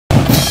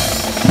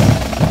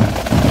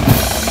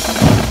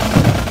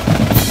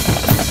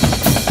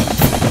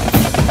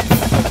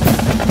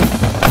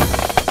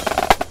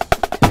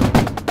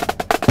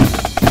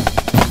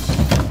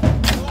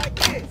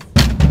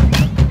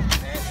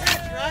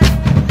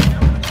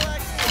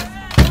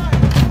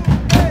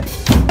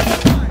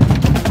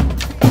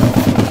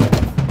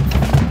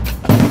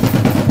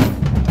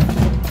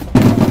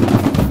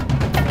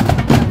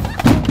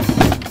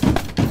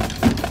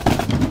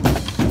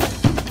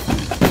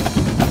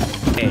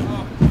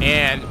Berkeley,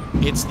 and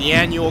it's the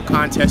annual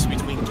contest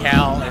between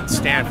Cal and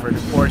Stanford.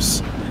 Of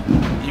course,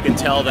 you can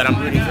tell that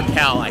I'm rooting for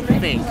Cal, I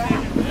think,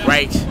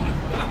 right?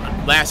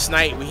 Last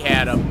night we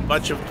had a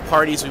bunch of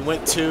parties we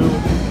went to.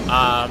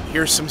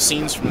 Here's some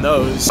scenes from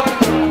those.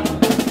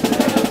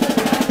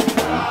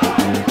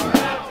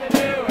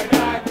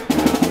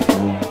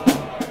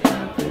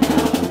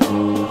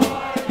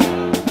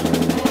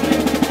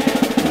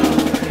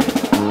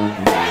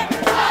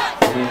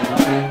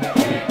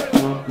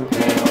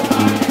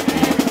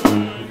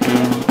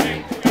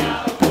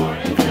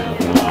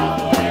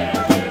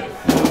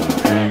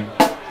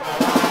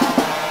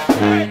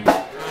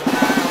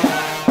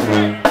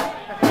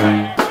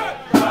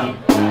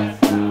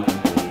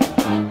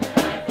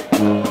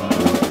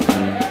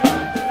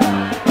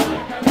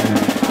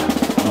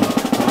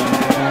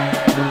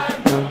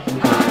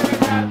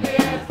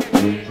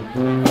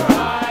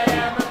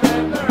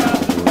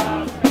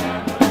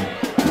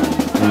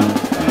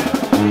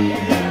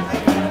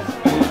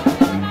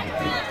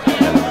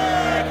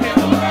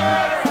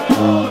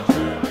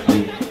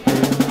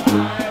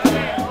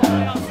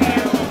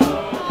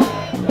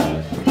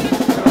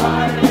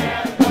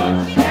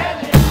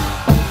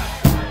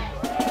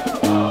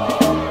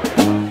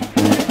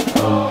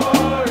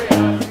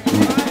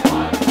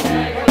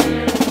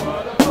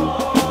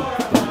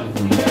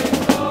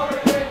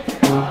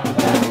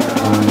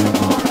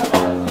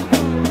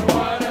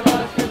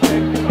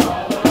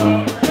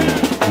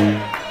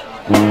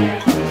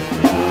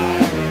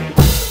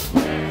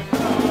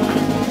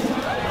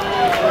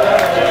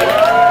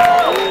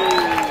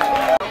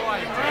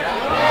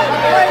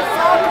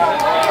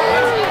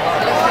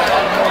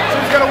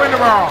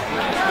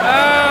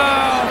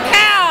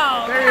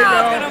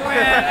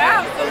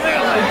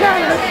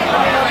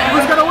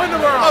 Who's going to win the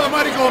world? Oh, the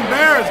Mighty Golden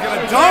Bear is going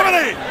to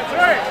dominate. That's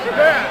right.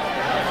 Yeah.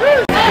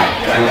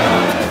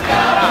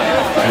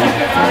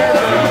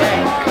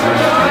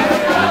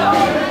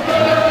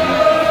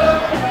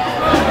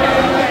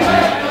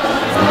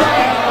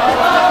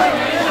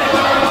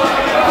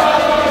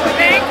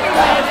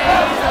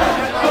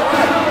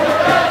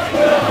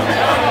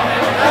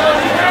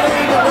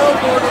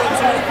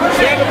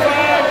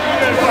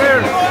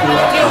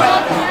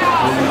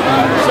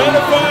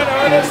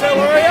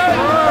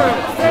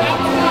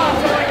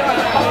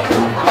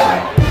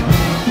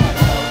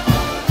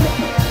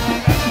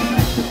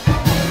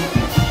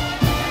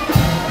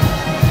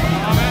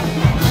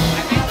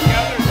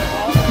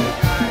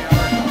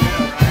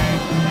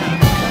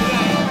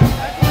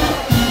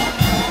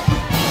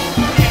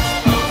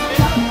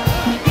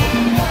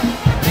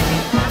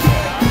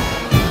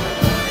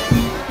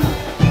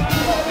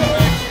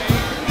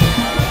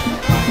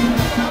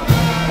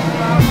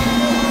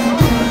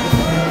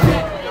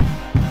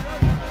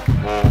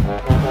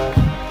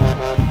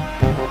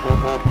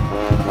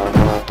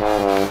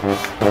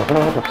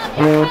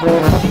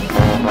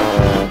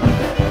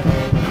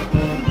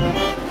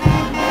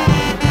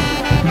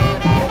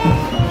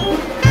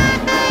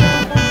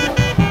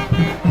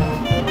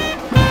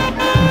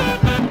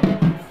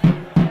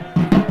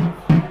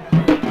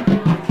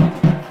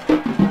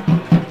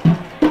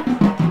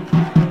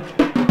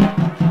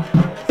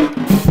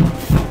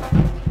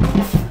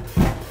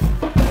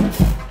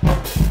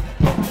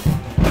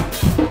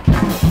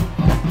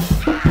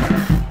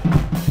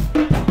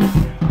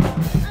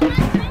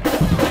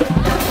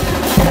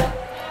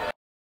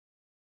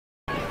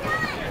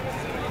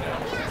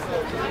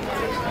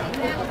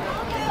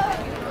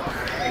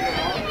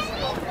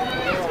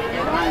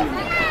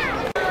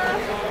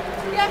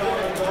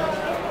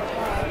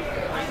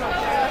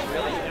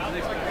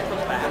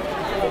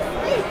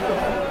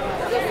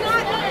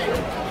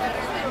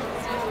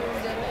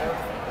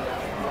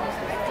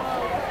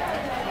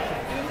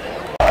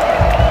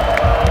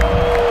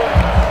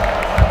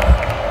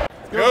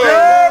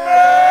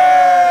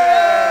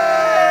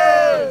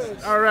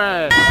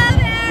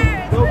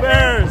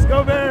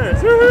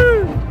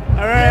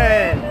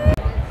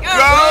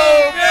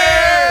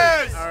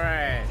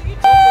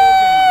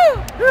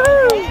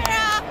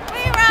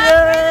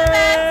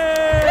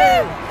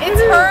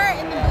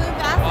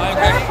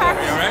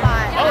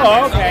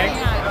 Oh, okay.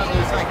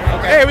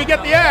 Hey, we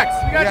got the X.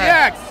 We got the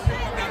X.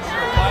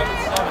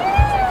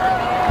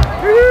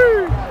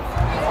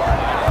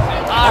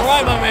 All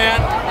right, my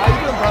man. How you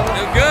doing, brother?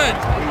 Doing good.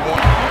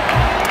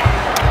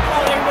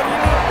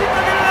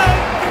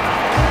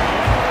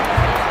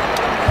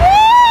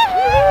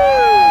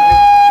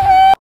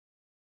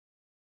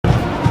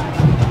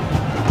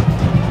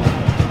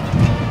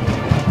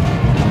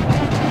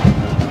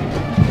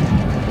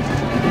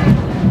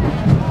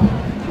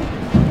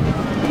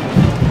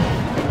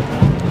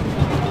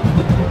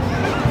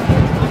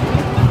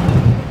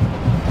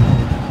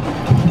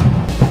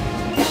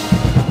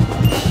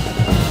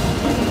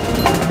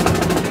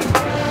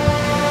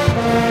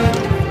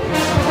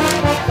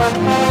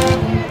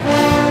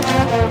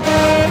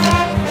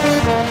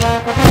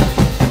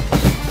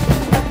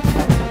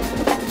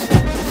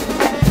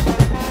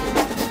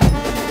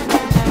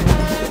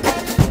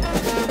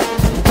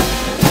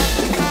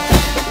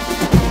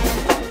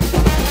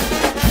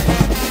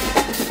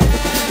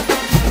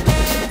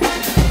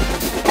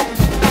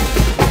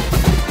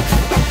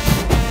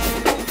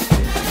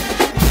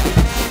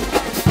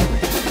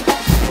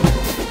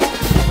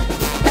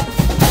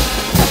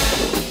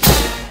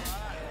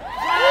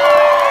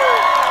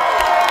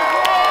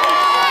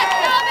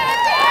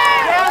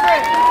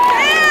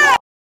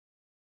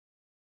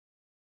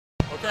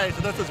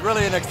 this is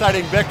really an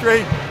exciting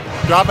victory.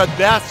 Dropit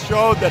Best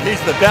showed that he's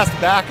the best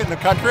back in the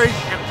country,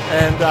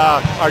 and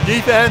our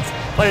defense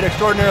played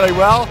extraordinarily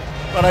well.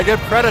 But I give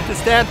credit to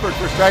Stanford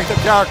for strength of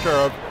character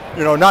of,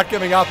 not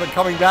giving up and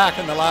coming back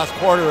in the last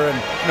quarter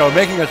and,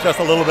 making us just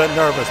a little bit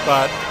nervous.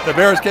 But the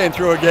Bears came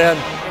through again,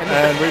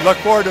 and we look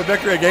forward to a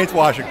victory against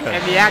Washington.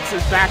 And the axe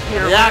is back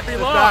here where it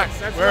belongs.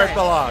 That's where right. it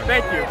belongs.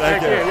 Thank you.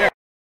 Thank you. Yeah.